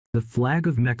The flag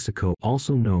of Mexico,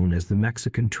 also known as the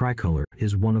Mexican tricolor,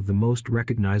 is one of the most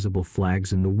recognizable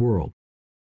flags in the world.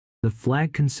 The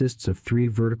flag consists of 3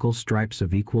 vertical stripes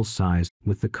of equal size,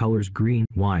 with the colors green,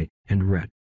 white, and red.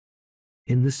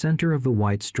 In the center of the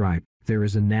white stripe, there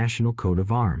is a national coat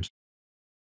of arms.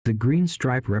 The green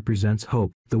stripe represents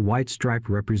hope, the white stripe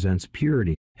represents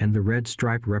purity, and the red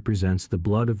stripe represents the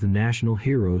blood of the national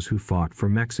heroes who fought for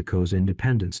Mexico's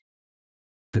independence.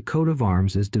 The coat of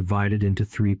arms is divided into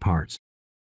 3 parts.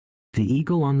 The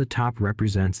eagle on the top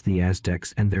represents the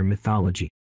Aztecs and their mythology.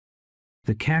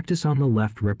 The cactus on the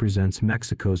left represents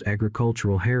Mexico's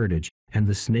agricultural heritage, and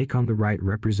the snake on the right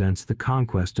represents the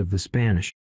conquest of the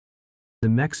Spanish. The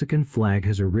Mexican flag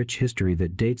has a rich history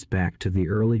that dates back to the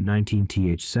early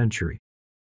 19th century.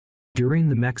 During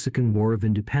the Mexican War of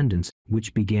Independence,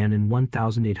 which began in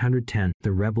 1810,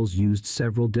 the rebels used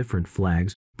several different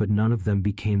flags, but none of them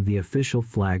became the official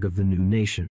flag of the new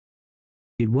nation.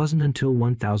 It wasn't until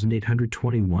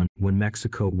 1821, when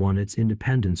Mexico won its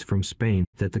independence from Spain,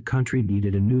 that the country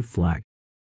needed a new flag.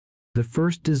 The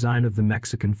first design of the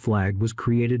Mexican flag was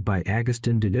created by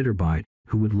Agustin de Iturbide,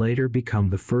 who would later become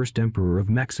the first emperor of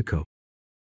Mexico.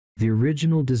 The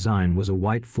original design was a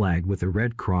white flag with a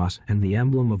red cross and the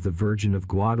emblem of the Virgin of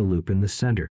Guadalupe in the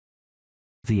center.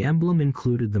 The emblem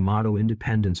included the motto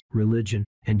Independence, Religion,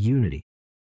 and Unity.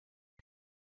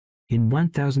 In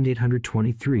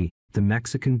 1823, the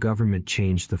Mexican government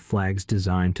changed the flag's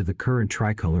design to the current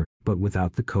tricolor, but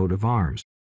without the coat of arms.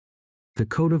 The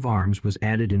coat of arms was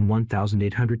added in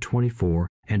 1824,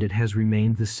 and it has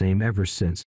remained the same ever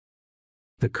since.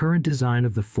 The current design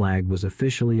of the flag was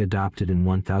officially adopted in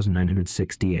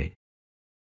 1968.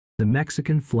 The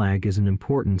Mexican flag is an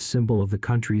important symbol of the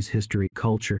country's history,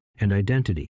 culture, and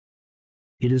identity.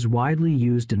 It is widely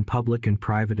used in public and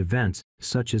private events,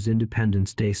 such as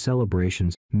Independence Day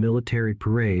celebrations, military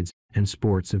parades, and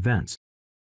sports events.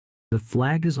 The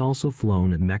flag is also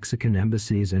flown at Mexican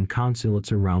embassies and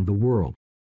consulates around the world.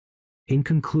 In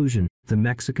conclusion, the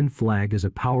Mexican flag is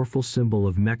a powerful symbol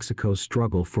of Mexico's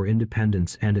struggle for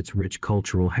independence and its rich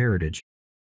cultural heritage.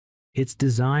 Its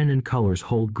design and colors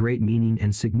hold great meaning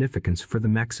and significance for the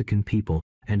Mexican people,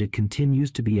 and it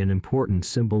continues to be an important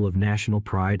symbol of national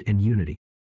pride and unity.